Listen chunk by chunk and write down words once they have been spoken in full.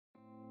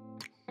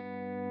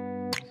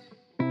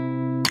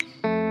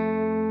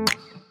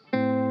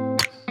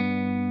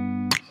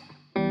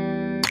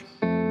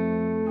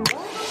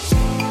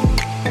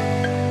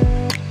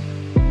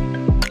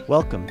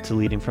Welcome to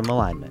Leading from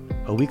Alignment,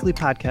 a weekly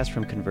podcast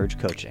from Converge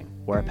Coaching,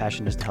 where our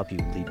passion is to help you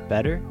lead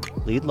better,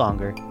 lead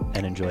longer,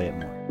 and enjoy it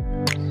more.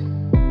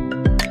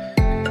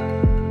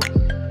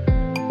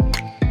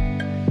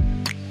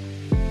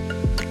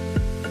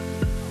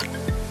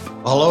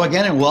 Hello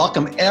again, and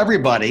welcome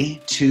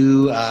everybody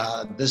to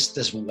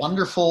this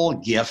wonderful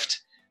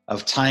gift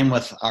of time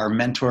with our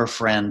mentor,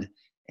 friend,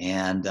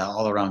 and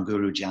all-around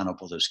guru, John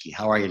Opalewski.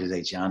 How are you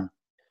today, John?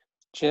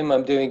 Jim,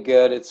 I'm doing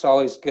good. It's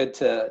always good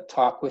to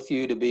talk with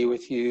you, to be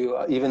with you,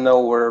 even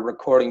though we're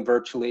recording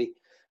virtually,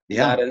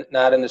 not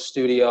in the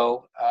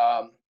studio.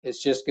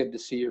 It's just good to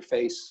see your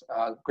face.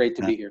 Great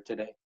to be here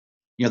today.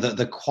 You know,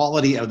 the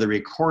quality of the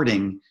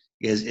recording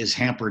is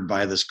hampered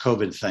by this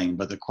COVID thing,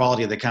 but the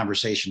quality of the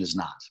conversation is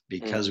not,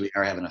 because we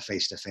are having a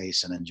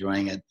face-to-face and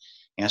enjoying it,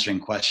 answering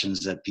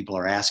questions that people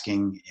are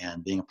asking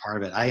and being a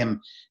part of it. I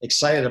am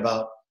excited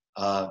about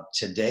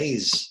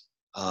today's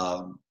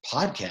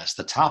podcast,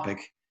 the topic,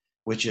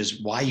 which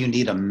is why you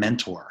need a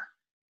mentor.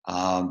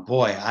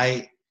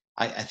 I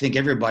think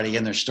everybody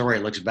in their story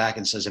looks back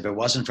and says, if it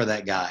wasn't for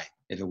that guy,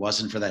 if it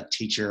wasn't for that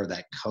teacher,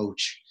 that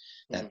coach,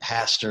 that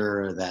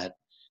pastor,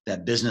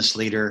 that business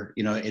leader,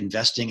 you know,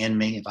 investing in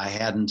me, if I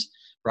hadn't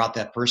brought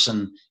that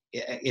person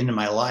into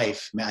my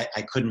life,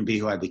 I couldn't be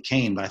who I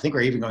became. But I think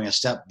we're even going a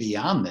step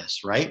beyond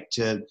this, right?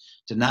 To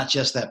not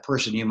just that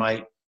person you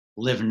might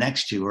live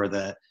next to, or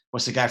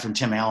what's the guy from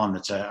Tim Allen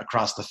that's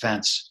across the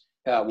fence?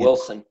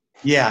 Wilson.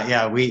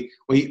 Yeah. We're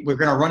going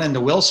to run into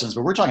Wilsons,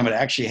 but we're talking about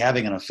actually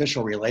having an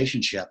official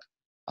relationship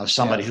of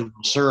somebody who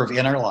will serve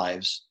in our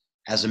lives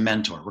as a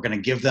mentor. We're going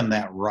to give them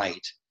that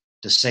right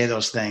to say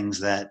those things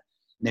that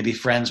maybe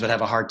friends would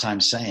have a hard time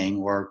saying,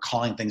 or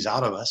calling things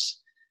out of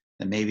us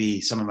that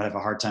maybe someone would have a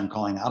hard time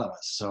calling out of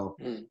us. So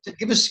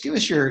give us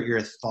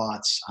your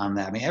thoughts on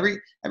that. I mean, every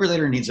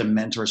leader needs a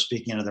mentor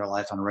speaking into their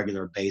life on a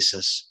regular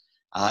basis.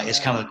 It's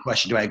kind of the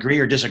question, do I agree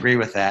or disagree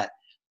with that?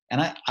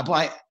 And I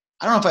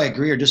don't know if I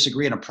agree or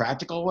disagree in a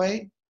practical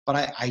way, but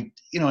I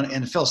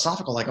in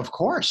philosophical, like, of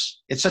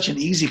course, it's such an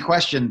easy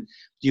question.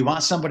 Do you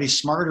want somebody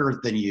smarter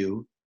than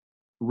you,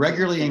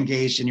 regularly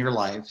engaged in your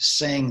life,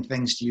 saying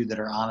things to you that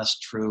are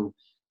honest, true,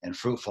 and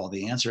fruitful?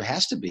 The answer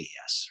has to be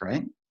yes,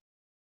 right?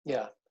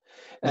 Yeah.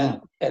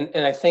 And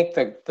I think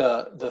that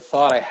the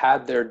thought I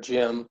had there,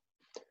 Jim,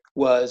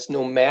 was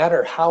no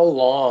matter how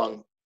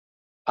long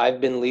I've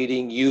been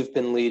leading, you've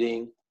been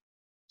leading,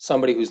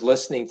 somebody who's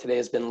listening today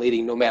has been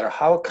leading, no matter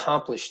how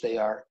accomplished they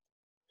are,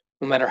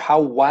 no matter how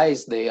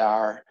wise they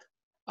are,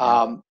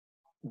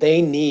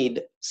 they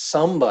need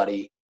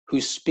somebody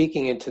who's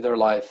speaking into their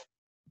life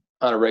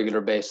on a regular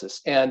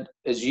basis. And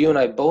as you and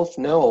I both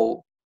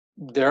know,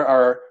 there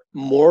are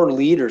more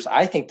leaders.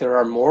 I think there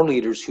are more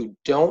leaders who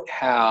don't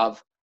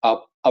have a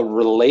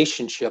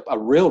relationship, a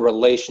real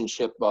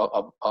relationship,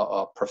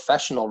 a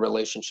professional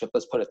relationship,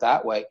 let's put it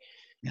that way,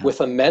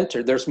 with a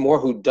mentor. There's more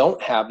who don't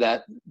have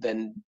that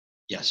than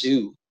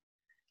do.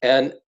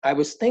 And I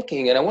was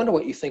thinking, and I wonder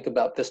what you think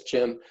about this,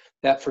 Jim,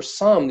 that for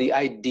some, the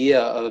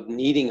idea of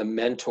needing a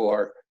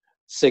mentor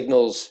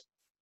signals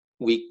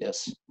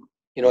weakness.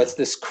 You know, it's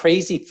this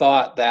crazy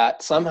thought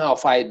that somehow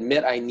if I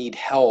admit I need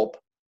help,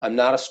 I'm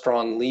not a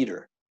strong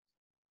leader.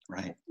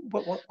 Right.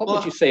 What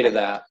would you say to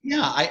that?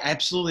 Yeah, I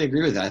absolutely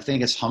agree with that. I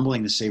think it's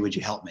humbling to say, would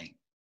you help me?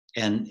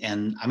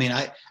 And I mean,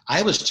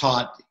 I was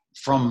taught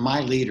from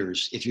my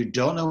leaders, if you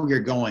don't know where you're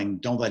going,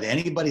 don't let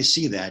anybody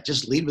see that.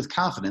 Just lead with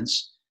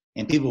confidence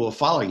and people will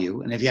follow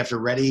you. And if you have to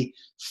ready,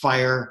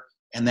 fire,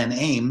 and then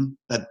aim,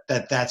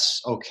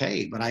 that's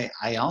okay. But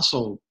I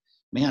also,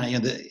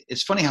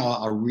 it's funny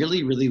how a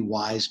really, really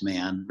wise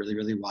man, really,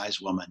 really wise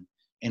woman,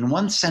 in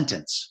one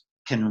sentence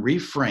can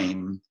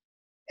reframe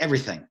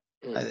everything.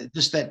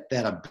 Just that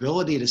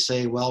ability to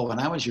say, well, when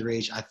I was your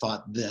age, I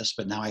thought this,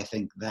 but now I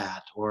think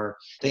that. Or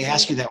they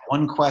ask you that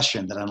one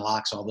question that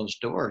unlocks all those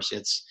doors.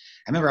 I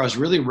remember I was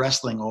really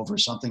wrestling over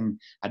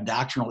a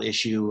doctrinal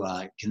issue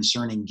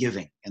concerning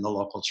giving in the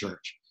local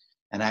church.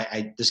 And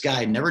this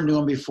guy, I never knew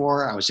him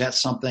before. I was at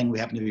something. We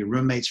happened to be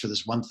roommates for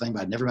this one thing,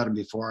 but I'd never met him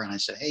before. And I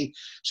said, hey,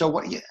 so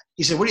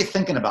he said, what are you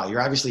thinking about?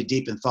 You're obviously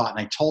deep in thought. And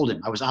I told him,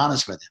 I was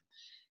honest with him.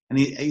 And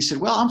he said,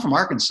 well, I'm from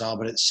Arkansas,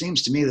 but it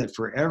seems to me that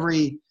for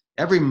every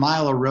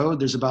mile of road,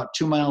 there's about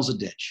 2 miles of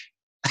ditch.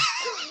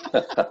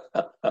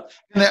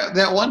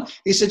 that one,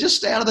 he said, just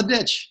stay out of the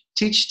ditch.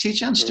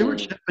 Teach on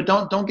stewardship, but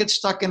don't get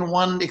stuck in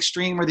one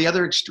extreme or the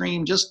other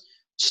extreme. Just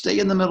stay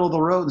in the middle of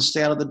the road and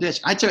stay out of the ditch.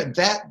 I tell you,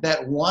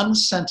 that one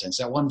sentence,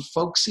 that one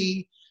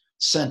folksy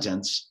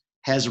sentence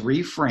has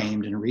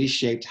reframed and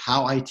reshaped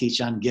how I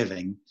teach on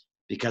giving,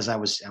 because I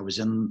was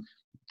in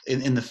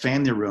the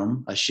family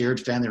room, a shared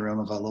family room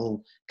of a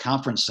little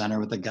conference center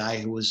with a guy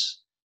who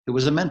was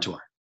a mentor.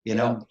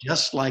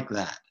 Just like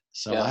that.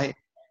 So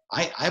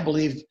I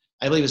believe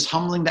it's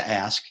humbling to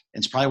ask.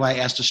 And it's probably why I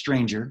asked a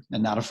stranger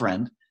and not a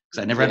friend,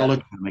 because I never had to look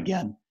at him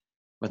again.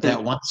 But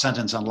that one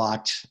sentence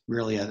unlocked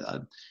really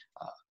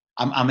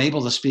I'm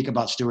able to speak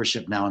about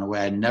stewardship now in a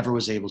way I never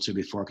was able to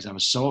before, because I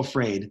was so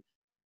afraid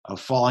of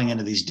falling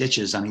into these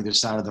ditches on either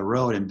side of the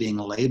road and being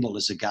labeled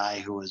as a guy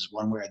who was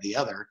one way or the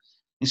other.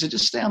 He said,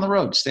 just stay on the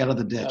road, stay out of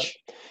the ditch.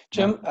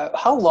 Jim,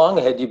 how long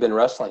had you been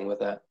wrestling with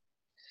that?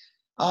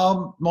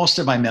 Most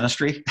of my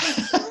ministry.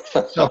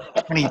 So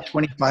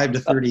 25 to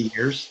 30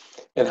 years.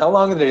 And how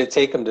long did it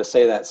take him to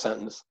say that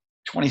sentence?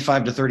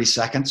 25 to 30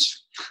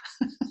 seconds.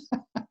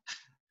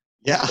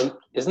 Yeah. And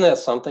isn't that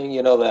something,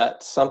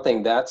 that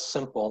something that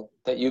simple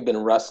that you've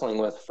been wrestling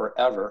with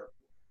forever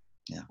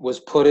was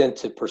put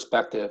into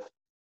perspective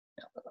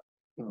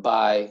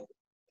by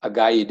a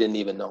guy you didn't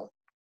even know.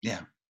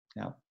 Yeah.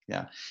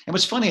 And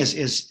what's funny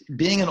is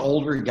being an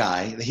older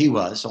guy, he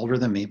was older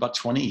than me, about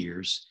 20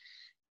 years.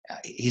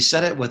 He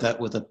said it with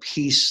a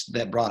peace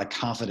that brought a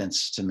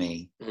confidence to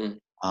me. Mm-hmm.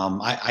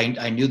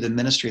 I knew the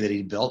ministry that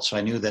he built, so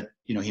I knew that,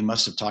 he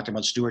must have talked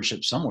about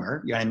stewardship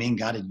somewhere. You know what I mean?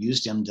 God had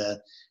used him to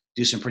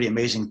do some pretty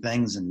amazing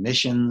things and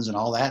missions and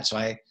all that. So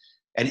I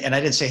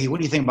didn't say, hey, what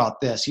do you think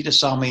about this? He just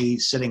saw me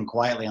sitting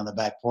quietly on the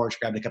back porch,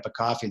 grabbed a cup of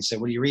coffee and said,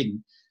 what are you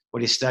reading? What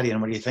are you studying?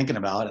 What are you thinking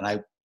about?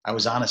 And I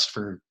was honest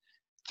for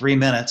 3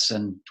 minutes,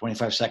 and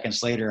 25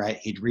 seconds later,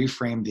 he'd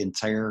reframed the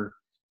entire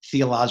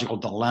theological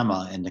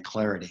dilemma into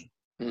clarity.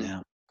 Mm. Yeah.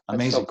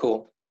 Amazing. That's so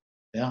cool.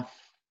 Yeah.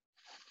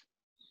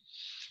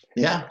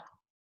 Yeah.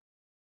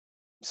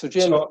 So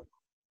Jim,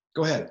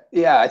 go ahead.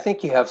 Yeah, I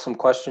think you have some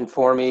question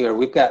for me, or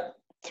we've got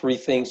 3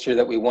 things here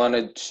that we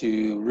wanted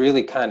to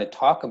really kind of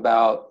talk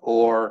about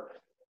or,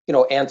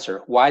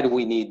 answer. Why do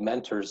we need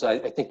mentors? I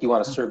think you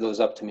want to serve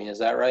those up to me. Is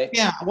that right?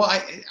 Yeah. Well,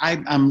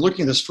 I'm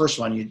looking at this first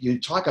one. You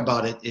talk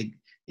about it.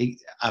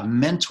 A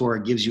mentor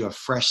gives you a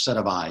fresh set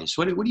of eyes.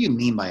 What do you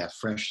mean by a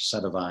fresh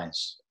set of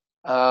eyes?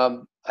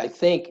 I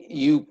think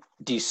you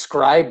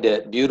described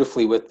it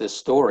beautifully with this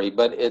story,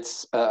 but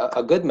it's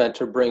a good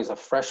mentor brings a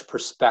fresh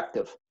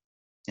perspective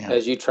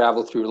as you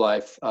travel through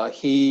life.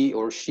 He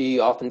or she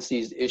often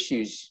sees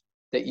issues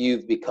that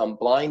you've become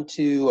blind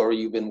to or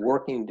you've been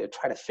working to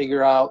try to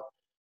figure out.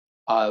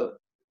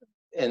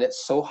 And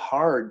it's so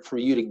hard for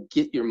you to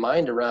get your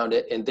mind around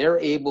it. And they're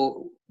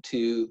able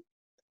to,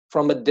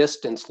 from a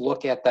distance,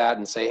 look at that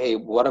and say, hey,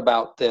 what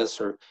about this?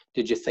 Or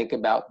did you think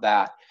about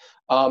that?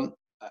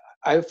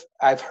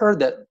 I've heard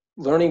that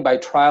learning by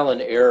trial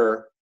and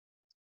error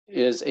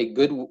is a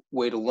good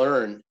way to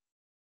learn,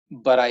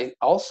 but I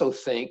also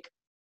think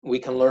we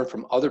can learn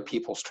from other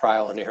people's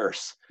trial and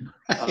errors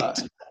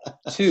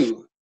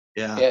too.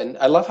 Yeah. And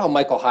I love how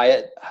Michael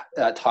Hyatt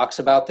talks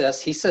about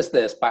this. He says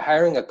this: by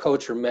hiring a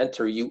coach or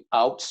mentor, you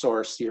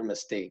outsource your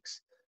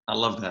mistakes. I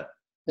love that.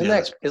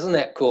 Isn't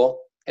that cool?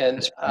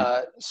 And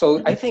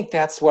so I think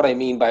that's what I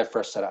mean by a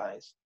fresh set of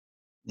eyes.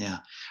 Yeah,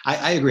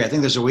 I agree. I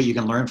think there's a way you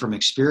can learn from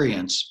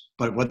experience,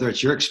 but whether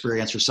it's your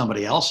experience or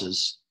somebody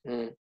else's,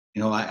 the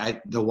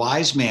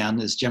wise man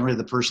is generally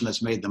the person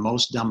that's made the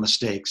most dumb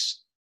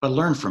mistakes, but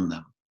learn from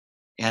them.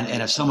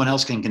 And if someone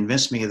else can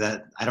convince me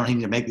that I don't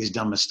need to make these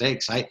dumb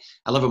mistakes, I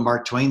love what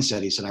Mark Twain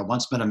said. He said, I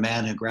once met a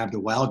man who grabbed a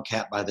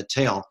wildcat by the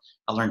tail.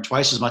 I learned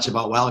twice as much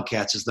about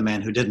wildcats as the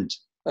man who didn't.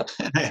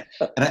 and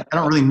I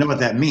don't really know what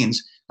that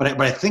means, but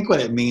I think what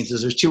it means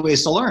is there's 2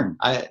 ways to learn.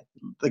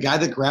 The guy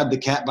that grabbed the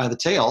cat by the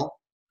tail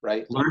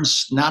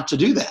learns not to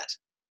do that.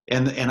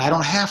 And I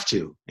don't have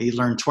to. He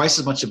learned twice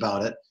as much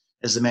about it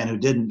as the man who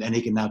didn't, and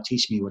he can now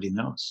teach me what he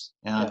knows.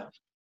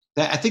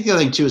 I think the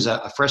other thing too is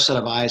a fresh set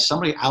of eyes,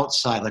 somebody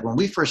outside. Like when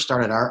we first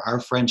started our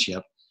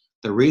friendship,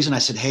 the reason I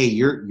said, hey,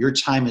 your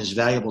time is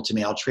valuable to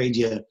me, I'll trade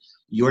you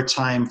your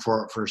time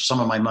for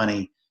some of my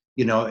money,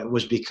 it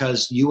was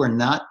because you were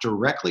not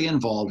directly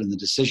involved in the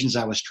decisions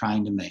I was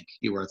trying to make.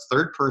 You were a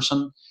third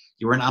person.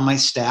 You weren't on my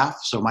staff,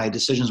 so my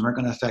decisions weren't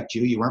going to affect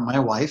you. You weren't my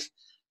wife,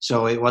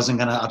 so it wasn't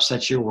going to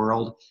upset your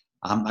world.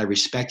 I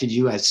respected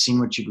you. I'd seen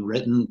what you'd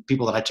written.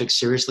 People that I took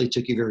seriously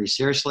took you very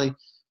seriously.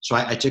 So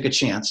I took a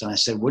chance and I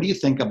said, what do you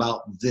think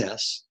about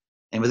this?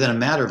 And within a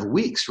matter of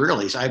weeks,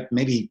 really, so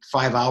maybe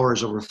 5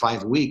 hours over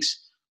 5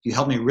 weeks, you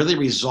helped me really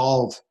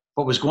resolve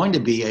what was going to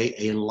be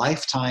a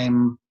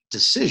lifetime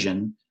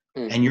decision.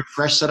 And your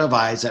fresh set of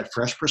eyes, that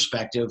fresh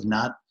perspective,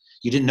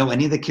 you didn't know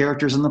any of the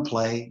characters in the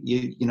play.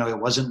 It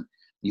wasn't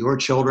your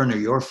children or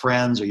your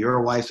friends or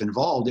your wife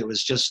involved. It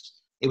was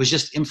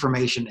just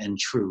information and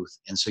truth.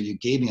 And so you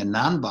gave me a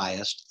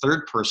non-biased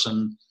third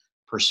person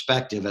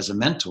perspective as a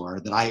mentor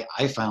that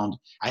I found.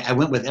 I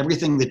went with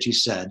everything that you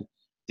said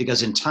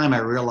because in time I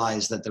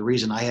realized that the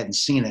reason I hadn't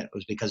seen it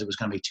was because it was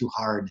going to be too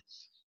hard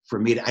for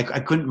me I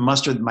couldn't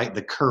muster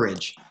the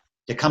courage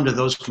to come to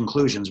those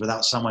conclusions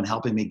without someone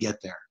helping me get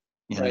there.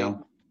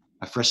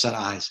 A fresh set of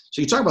eyes.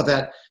 So you talk about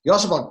that. You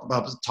also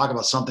talk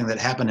about something that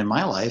happened in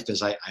my life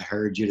as I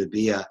heard you to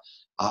be a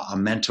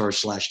mentor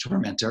 /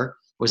 tormentor.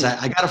 Was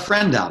I got a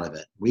friend out of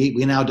it. We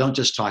now don't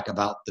just talk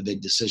about the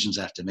big decisions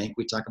I have to make.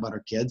 We talk about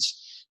our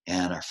kids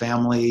and our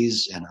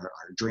families and our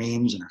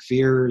dreams and our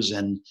fears,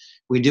 and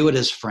we do it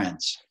as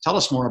friends. Tell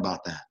us more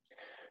about that.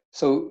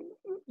 So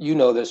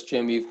this,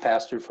 Jim, you've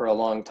pastored for a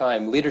long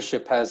time.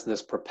 Leadership has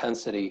this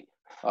propensity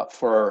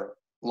for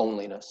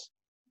loneliness.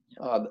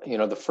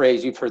 The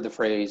phrase, you've heard the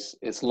phrase,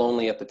 it's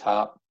lonely at the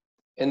top.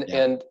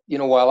 And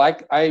while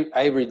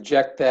I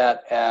reject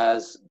that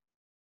as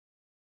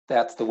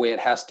that's the way it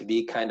has to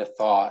be kind of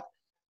thought,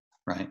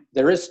 Right.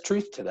 There is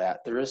truth to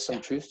that. There is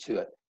some truth to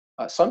it.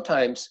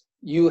 Sometimes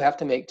you have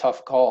to make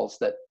tough calls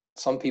that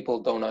some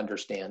people don't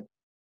understand.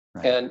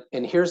 Right.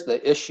 And here's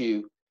the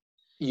issue.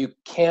 You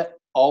can't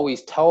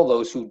always tell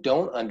those who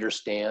don't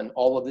understand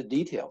all of the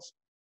details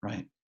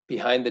right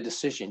behind the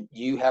decision.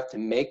 You have to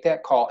make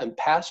that call. And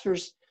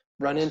pastors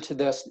run into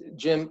this,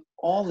 Jim,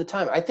 all the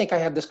time. I think I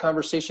have this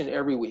conversation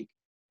every week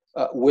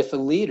with a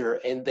leader,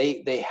 and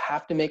they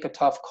have to make a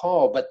tough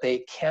call, but they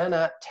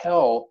cannot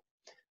tell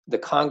the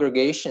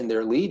congregation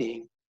they're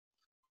leading.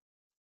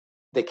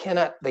 They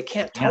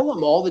can't tell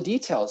them all the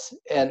details.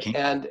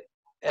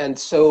 And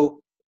so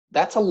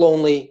that's a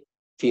lonely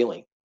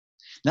feeling.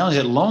 Not only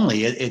is it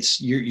lonely,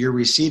 it's you're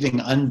receiving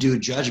undue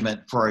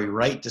judgment for a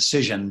right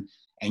decision,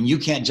 and you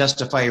can't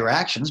justify your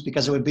actions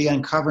because it would be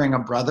uncovering a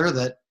brother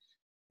that,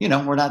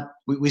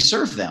 we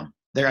serve them.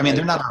 They're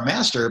not our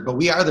master, but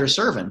we are their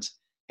servant.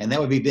 And that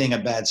would be being a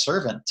bad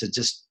servant to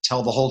just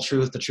tell the whole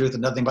truth,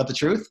 and nothing but the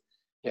truth.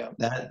 Yeah.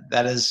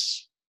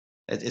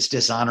 It's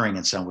dishonoring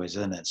in some ways,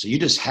 isn't it? So you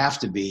just have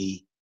to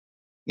be,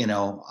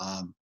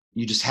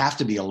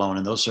 alone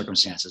in those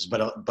circumstances.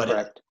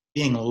 But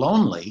being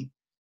lonely,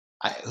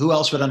 who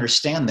else would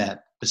understand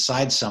that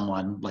besides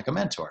someone like a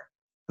mentor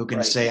who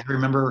can say, I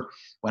remember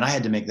when I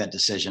had to make that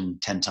decision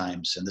 10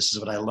 times, and this is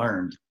what I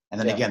learned. And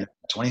then again,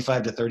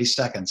 25 to 30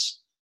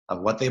 seconds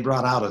of what they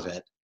brought out of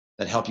it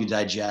that help you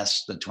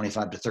digest the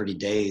 25 to 30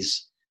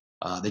 days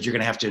that you're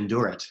going to have to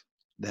endure it,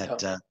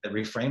 that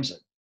reframes it.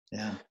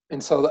 Yeah.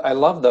 And so I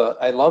love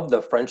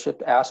the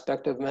friendship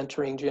aspect of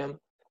mentoring, Jim.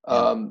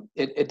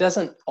 It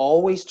doesn't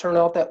always turn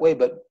out that way,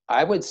 but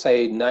I would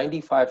say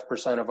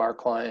 95% of our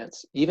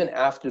clients, even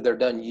after they're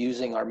done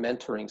using our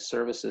mentoring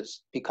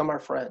services, become our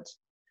friends.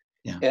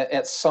 Yeah.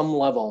 At some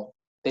level,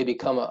 they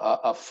become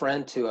a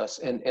friend to us.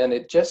 And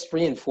it just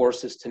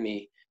reinforces to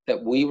me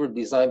that we were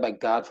designed by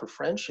God for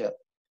friendship.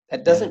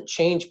 That doesn't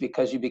change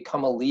because you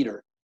become a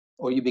leader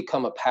or you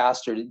become a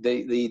pastor.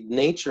 The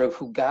nature of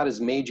who God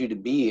has made you to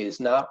be is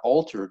not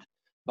altered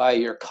by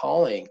your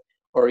calling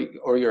or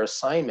your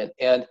assignment.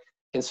 And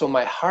so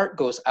my heart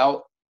goes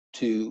out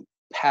to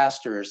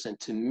pastors and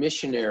to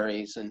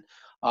missionaries and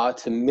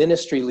to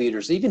ministry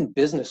leaders, even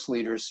business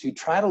leaders who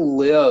try to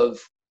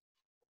live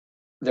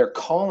their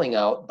calling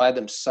out by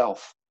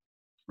themselves.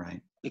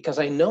 Right. Because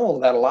I know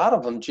that a lot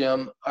of them,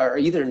 Jim, are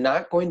either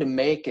not going to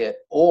make it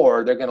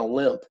or they're going to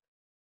limp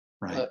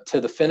to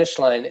the finish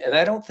line. And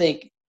I don't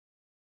think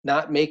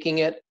not making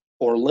it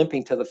or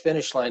limping to the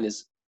finish line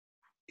is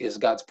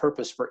God's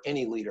purpose for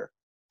any leader.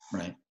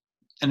 Right.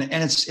 And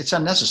it's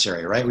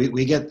unnecessary, right?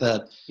 We get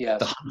the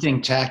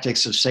hunting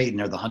tactics of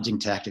Satan or the hunting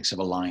tactics of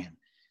a lion.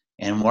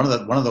 And one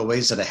of the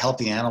ways that a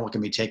healthy animal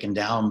can be taken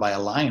down by a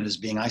lion is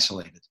being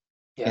isolated.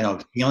 Yeah.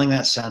 Feeling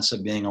that sense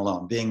of being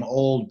alone, being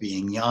old,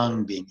 being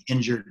young, being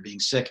injured, being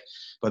sick,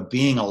 but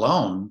being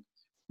alone.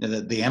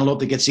 The antelope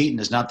that gets eaten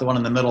is not the one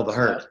in the middle of the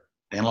herd.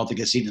 The antelope that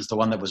gets eaten is the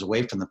one that was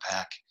away from the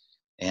pack.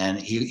 And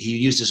he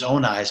used his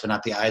own eyes, but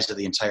not the eyes of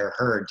the entire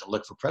herd to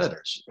look for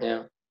predators.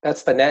 Yeah.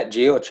 That's the Nat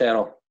Geo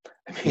channel.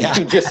 I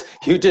mean,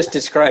 you just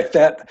described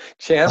that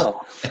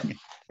channel.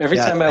 Every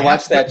time I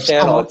watch that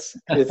channel,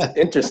 it's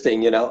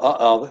interesting.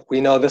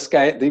 We know this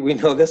guy. We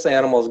know this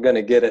animal is going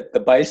to get it. The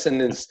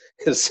bison is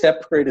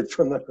separated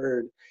from the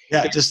herd.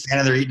 Yeah, just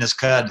standing there eating his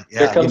cud. Yeah,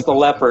 here comes the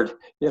leopard.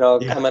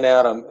 Coming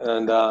at him,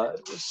 and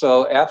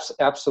so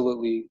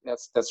absolutely,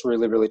 that's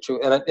really, really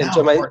true. And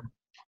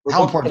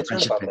how important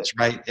friendship is,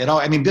 right?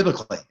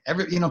 Biblically,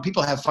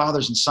 people have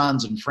fathers and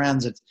sons and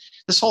friends.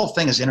 This whole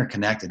thing is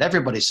interconnected.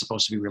 Everybody's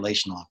supposed to be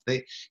relational.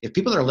 If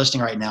people that are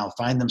listening right now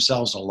find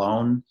themselves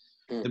alone,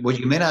 what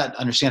you may not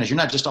understand is you're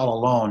not just all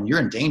alone. You're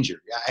in danger.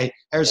 I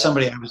heard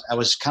somebody. I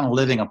was kind of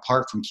living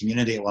apart from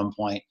community at one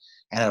point,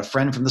 and a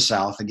friend from the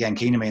South again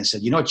came to me and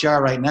said, "You know what you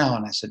are right now?"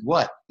 And I said,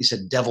 "What?" He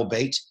said, "Devil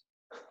bait."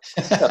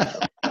 He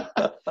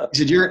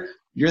said,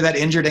 "You're that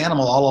injured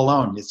animal all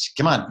alone.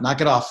 Come on, knock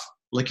it off.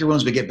 Lick your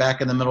wounds, but get back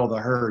in the middle of the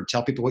herd.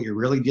 Tell people what you're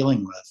really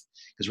dealing with,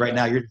 because right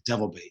now you're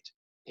devil bait."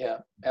 Yeah,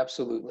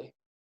 absolutely.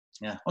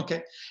 Yeah.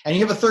 Okay. And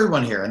you have a third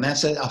one here, and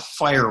that's a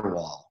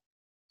firewall.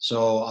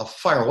 So a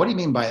firewall. What do you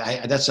mean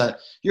by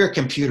you're a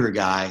computer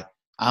guy.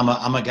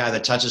 I'm a guy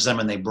that touches them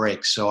and they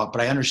break. So,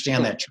 but I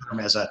understand that term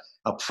as a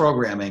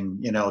programming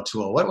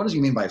tool. What does he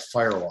mean by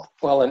firewall?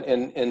 Well,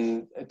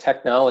 in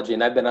technology,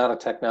 and I've been out of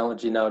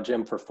technology now,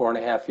 Jim, for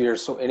 4.5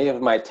 years. So any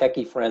of my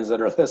techie friends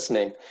that are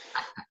listening,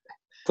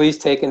 please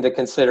take into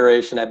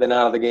consideration, I've been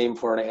out of the game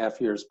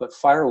 4.5 years, but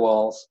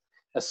firewalls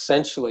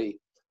essentially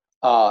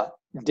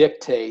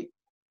dictate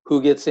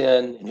who gets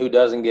in and who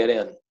doesn't get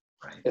in.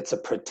 Right. It's a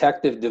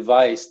protective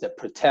device that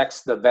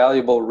protects the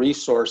valuable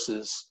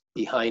resources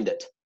behind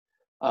it.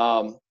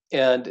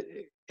 And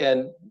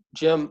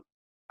Jim,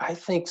 I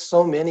think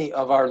so many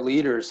of our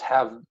leaders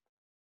have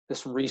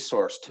this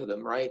resource to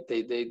them, right?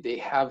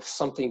 They have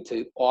something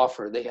to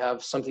offer. They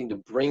have something to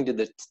bring to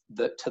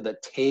the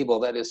table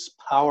that is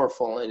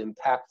powerful and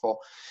impactful,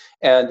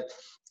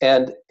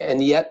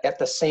 and yet at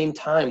the same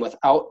time,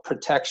 without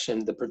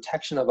protection, the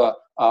protection of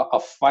a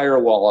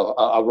firewall,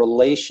 of a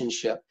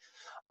relationship,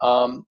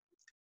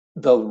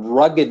 the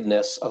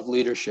ruggedness of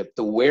leadership,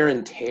 the wear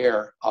and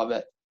tear of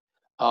it.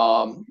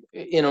 And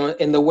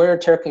the wear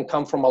and tear can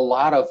come from a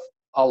lot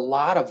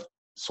of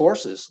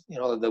sources.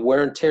 The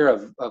wear and tear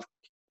of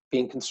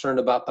being concerned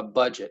about the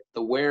budget,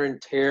 the wear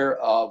and tear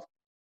of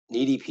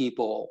needy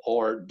people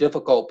or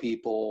difficult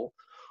people,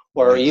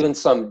 or even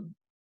some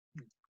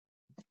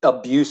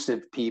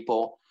abusive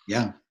people.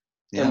 Yeah.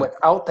 And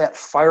without that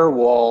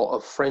firewall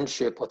of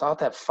friendship, without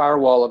that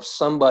firewall of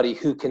somebody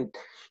who can,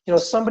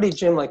 somebody,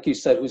 Jim, like you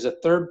said, who's a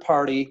third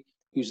party,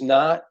 who's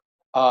not,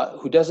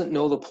 who doesn't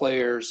know the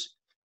players,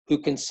 who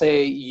can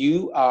say,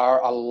 you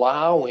are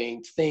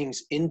allowing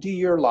things into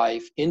your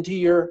life, into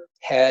your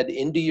head,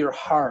 into your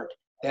heart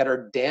that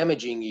are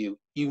damaging you.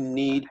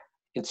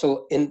 And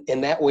so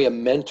in that way, a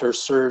mentor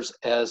serves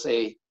as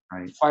a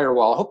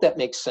firewall. I hope that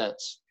makes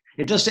sense.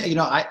 It does.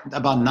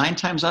 About 9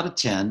 times out of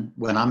 10,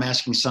 when I'm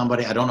asking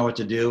somebody, I don't know what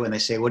to do, and they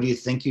say, what do you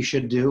think you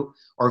should do?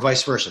 Or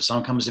vice versa.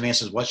 Someone comes to me and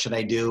says, what should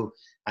I do?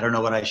 I don't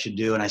know what I should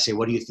do. And I say,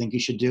 what do you think you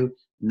should do?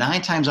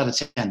 9 times out of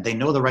 10, they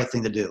know the right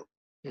thing to do.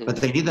 But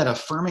they need that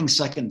affirming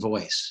second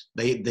voice.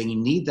 They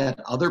need that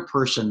other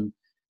person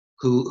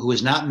who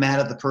is not mad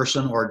at the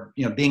person or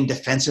being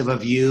defensive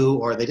of you,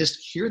 or they just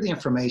hear the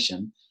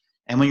information.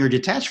 And when you're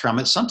detached from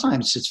it,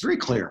 sometimes it's very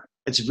clear.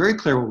 It's very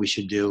clear what we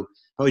should do.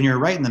 But when you're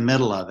right in the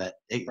middle of it,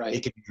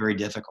 it can be very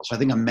difficult. So I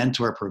think a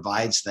mentor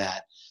provides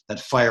that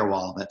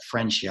firewall, that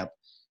friendship,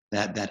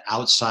 that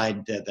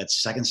outside, that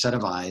second set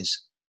of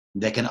eyes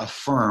that can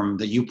affirm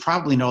that you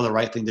probably know the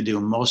right thing to do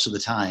most of the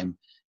time.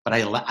 But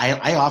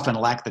I often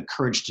lack the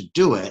courage to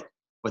do it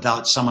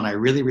without someone I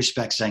really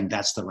respect saying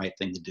that's the right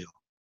thing to do.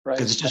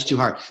 Because it's just too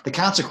hard. The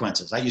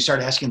consequences. You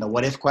start asking the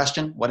what if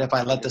question. What if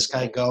I let this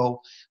guy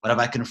go? What if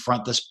I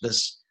confront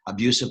this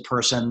abusive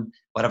person?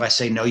 What if I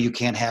say, no, you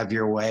can't have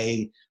your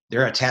way?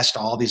 They're attached to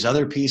all these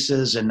other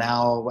pieces. And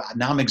now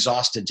I'm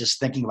exhausted just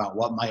thinking about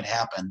what might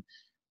happen.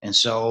 And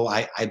so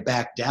I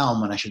back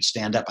down when I should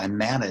stand up. I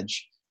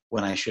manage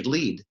when I should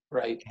lead.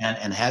 Right.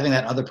 And having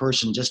that other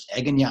person just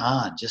egging you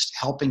on, just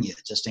helping you,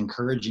 just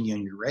encouraging you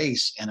in your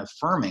race and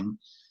affirming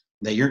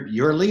that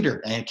you're a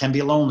leader. And it can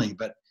be lonely,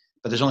 but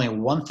there's only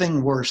one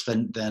thing worse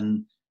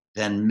than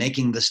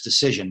making this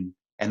decision,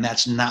 and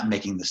that's not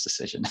making this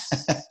decision.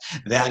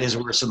 That is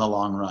worse in the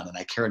long run. And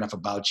I care enough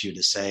about you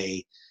to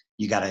say,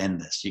 you got to end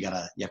this. You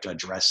have to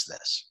address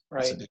this.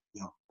 Right. It's a big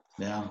deal.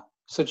 Yeah.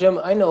 So Jim,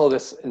 I know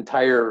this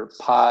entire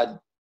pod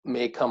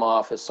may come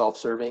off as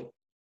self-serving.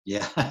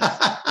 Yeah.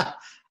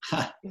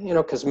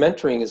 Because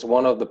mentoring is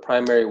one of the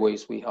primary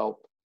ways we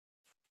help.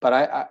 But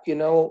I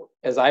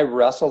as I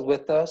wrestled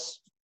with this,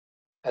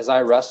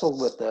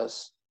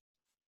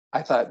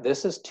 I thought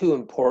this is too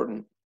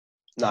important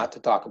not to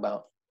talk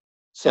about.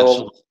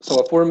 So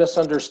if we're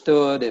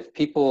misunderstood, if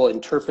people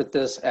interpret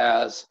this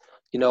as,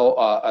 a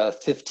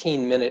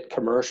 15-minute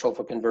commercial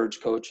for Converge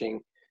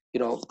Coaching,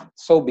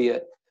 so be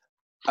it.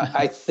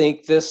 I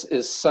think this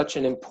is such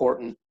an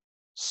important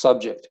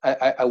subject.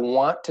 I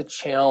want to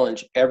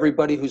challenge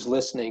everybody who's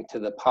listening to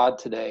the pod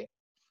today.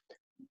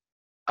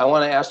 I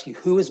want to ask you,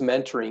 who is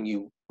mentoring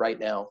you right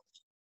now?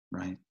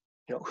 Right.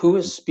 Who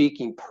is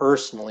speaking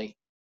personally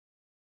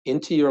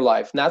into your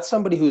life? Not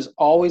somebody who's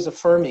always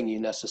affirming you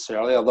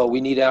necessarily, although we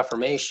need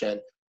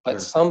affirmation,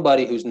 but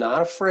somebody who's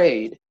not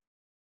afraid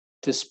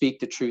to speak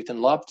the truth and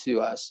love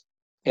to us.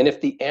 And if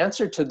the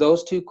answer to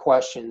those two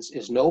questions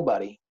is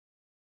nobody,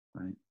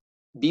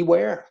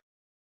 beware.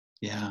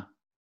 Yeah.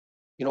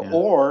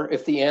 Or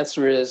if the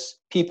answer is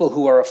people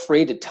who are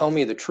afraid to tell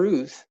me the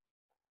truth,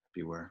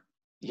 beware.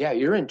 Yeah,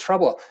 you're in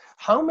trouble.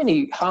 How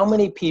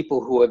many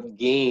people who have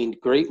gained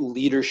great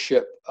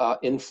leadership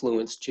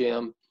influence,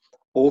 Jim,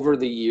 over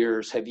the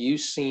years have you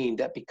seen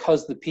that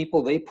because the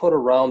people they put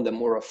around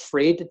them were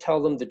afraid to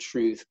tell them the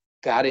truth,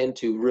 got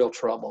into real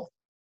trouble?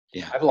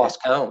 Yeah. I've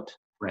lost count.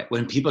 Right.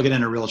 When people get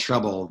into real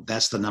trouble,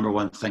 that's the number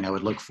one thing I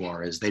would look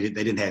for is they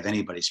didn't have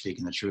anybody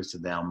speaking the truth to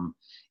them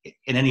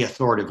in any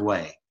authoritative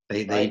way.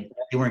 They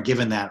weren't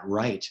given that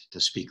right to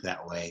speak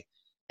that way.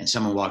 And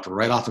someone walked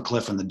right off a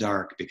cliff in the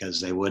dark because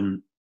they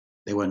wouldn't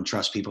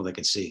trust people they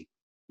could see.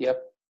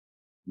 Yep.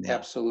 Yeah.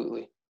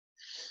 Absolutely.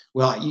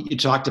 Well, you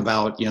talked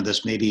about,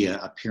 this maybe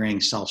appearing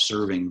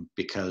self-serving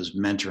because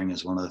mentoring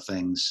is one of the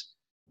things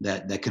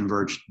that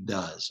Converge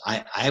does.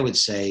 I would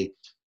say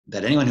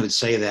that anyone who would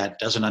say that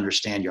doesn't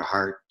understand your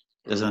heart,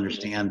 doesn't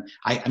understand.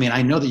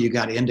 I know that you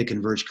got into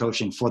Converge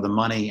Coaching for the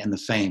money and the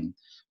fame,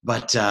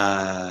 but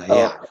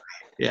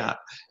yeah,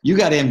 you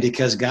got in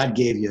because God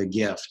gave you a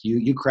gift.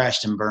 You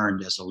crashed and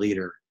burned as a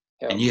leader,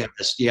 and you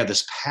have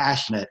this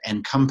passionate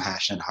and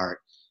compassionate heart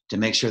to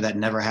make sure that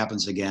never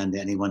happens again to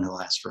anyone who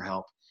asks for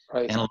help.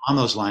 Right. And along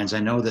those lines,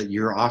 I know that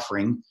you're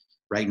offering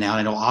right now.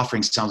 I know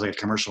offering sounds like a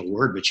commercial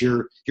word, but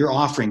you're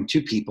offering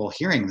to people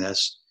hearing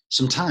this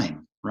some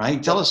time,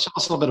 right? Tell us a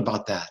little bit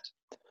about that.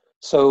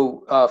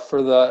 So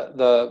for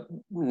the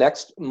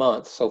next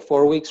month, so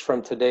 4 weeks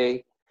from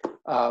today,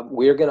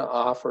 we're going to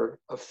offer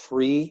a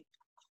free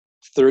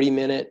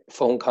 30-minute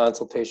phone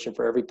consultation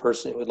for every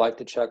person who would like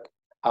to check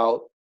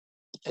out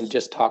and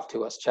just talk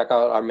to us. Check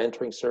out our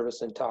mentoring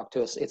service and talk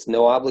to us. It's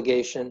no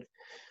obligation.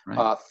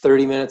 Right.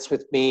 30 minutes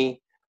with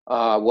me,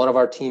 one of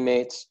our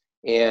teammates,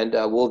 and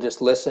we'll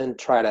just listen,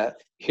 try to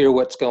hear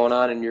what's going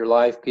on in your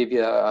life, give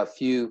you a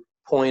few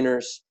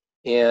pointers,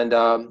 and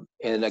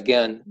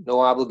again, no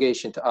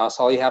obligation to us.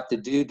 All you have to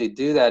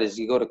do that is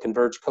you go to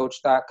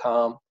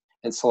convergecoach.com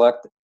and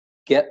select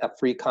get a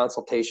free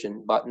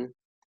consultation button,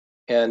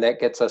 and that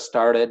gets us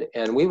started.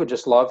 And we would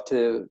just love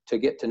to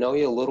get to know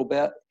you a little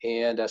bit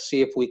and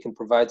see if we can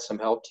provide some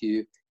help to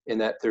you in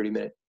that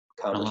 30-minute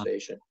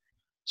conversation.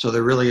 So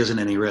there really isn't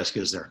any risk,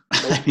 is there?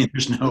 Nope. I mean,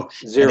 there's no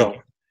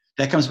zero.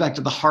 That comes back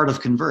to the heart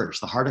of Converge.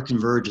 The heart of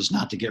Converge is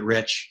not to get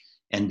rich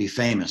and be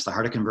famous. The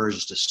heart of Converge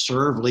is to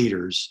serve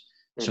leaders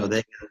so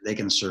they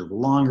can serve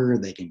longer,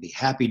 they can be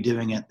happy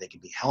doing it, they can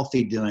be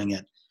healthy doing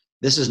it.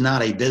 This is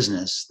not a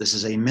business, this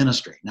is a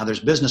ministry. Now there's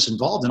business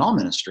involved in all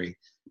ministry,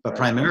 but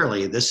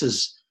primarily this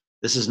is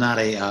not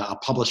a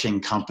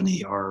publishing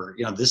company, or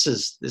this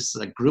is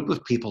a group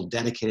of people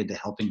dedicated to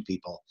helping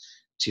people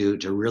to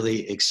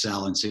really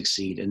excel and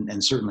succeed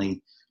and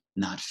certainly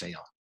not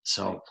fail.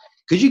 So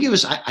could you give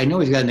us, I know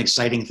we've got an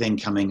exciting thing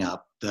coming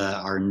up.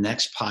 Our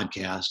next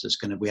podcast is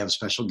we have a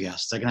special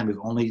guest. Second time we've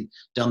only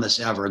done this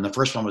ever. And the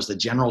first one was the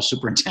General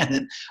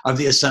Superintendent of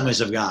the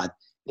Assemblies of God.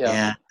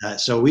 Yeah. And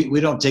so we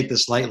don't take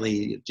this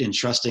lightly in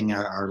trusting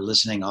our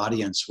listening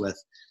audience with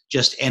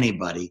just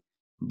anybody.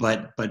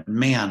 But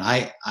man,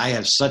 I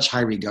have such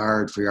high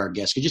regard for our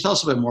guest. Could you tell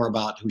us a bit more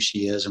about who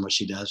she is and what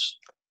she does?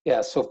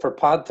 Yeah, so for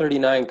Pod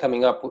 39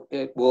 coming up,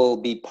 it will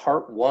be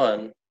part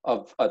one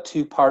of a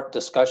two-part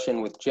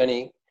discussion with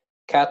Jenny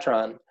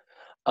Catron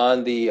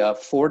on the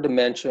 4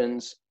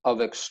 dimensions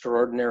of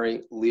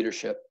extraordinary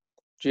leadership.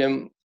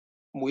 Jim,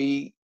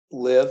 we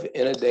live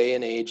in a day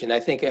and age, and I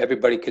think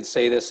everybody could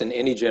say this in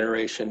any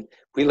generation,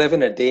 we live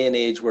in a day and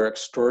age where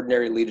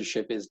extraordinary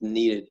leadership is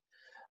needed.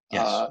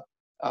 Yes.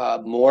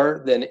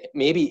 More than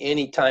maybe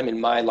any time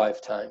in my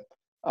lifetime.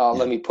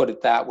 Let me put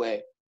it that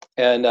way.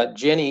 And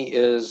Jenny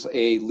is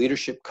a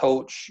leadership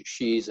coach.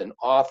 She's an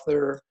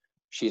author.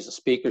 She's a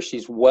speaker.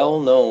 She's well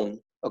known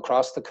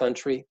across the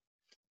country.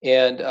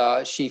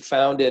 And she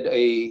founded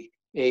a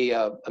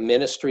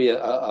ministry,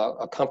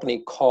 a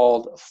company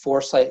called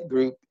Foresight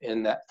Group.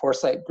 And that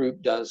Foresight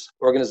Group does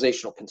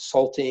organizational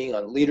consulting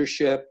on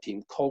leadership,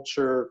 team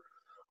culture,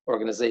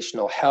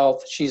 organizational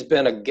health. She's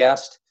been a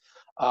guest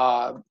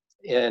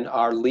in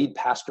our lead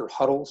pastor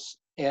huddles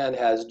and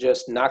has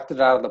just knocked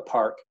it out of the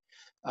park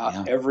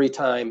every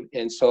time.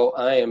 And so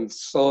I am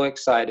so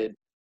excited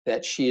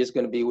that she is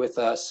going to be with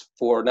us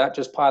for not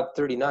just Pod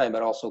 39,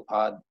 but also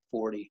Pod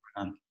 40.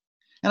 And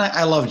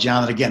I love,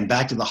 John, that again,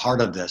 back to the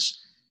heart of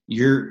this,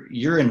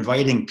 you're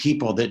inviting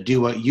people that do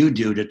what you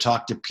do to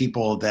talk to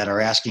people that are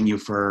asking you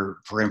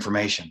for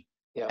information.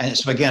 Yeah. And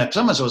so again, if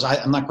someone says,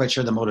 I'm not quite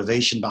sure the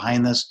motivation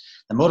behind this,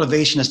 the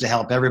motivation is to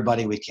help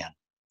everybody we can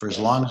for as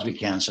long as we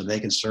can so they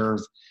can serve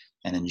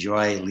and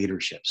enjoy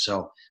leadership.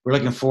 So we're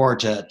looking forward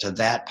to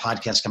that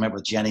podcast coming up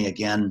with Jenny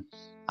again.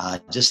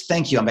 Just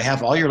thank you on behalf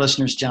of all your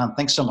listeners, John.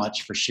 Thanks so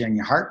much for sharing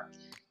your heart,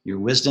 your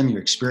wisdom,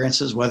 your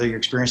experiences, whether your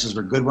experiences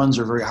were good ones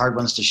or very hard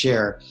ones to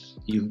share.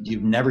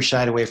 You've never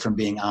shied away from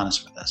being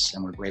honest with us,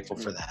 and we're grateful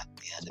for that.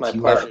 And my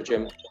pleasure,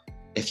 Jim.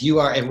 If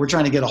we're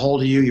trying to get a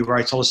hold of you, you've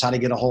already told us how to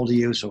get a hold of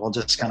you, so we'll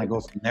just kind of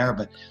go from there.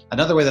 But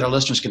another way that our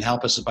listeners can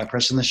help us is by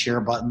pressing the share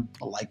button,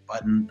 the like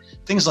button,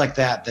 things like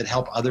that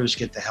help others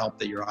get the help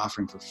that you're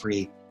offering for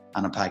free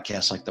on a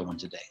podcast like the one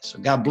today. So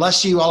God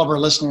bless you, all of our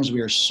listeners. We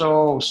are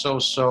so, so,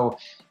 so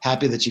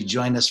happy that you've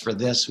joined us for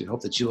this. We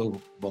hope that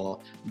you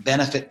will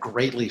benefit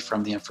greatly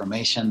from the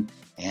information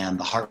and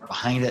the heart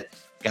behind it.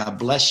 God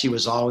bless you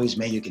as always.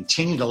 May you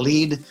continue to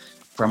lead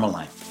from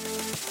alignment.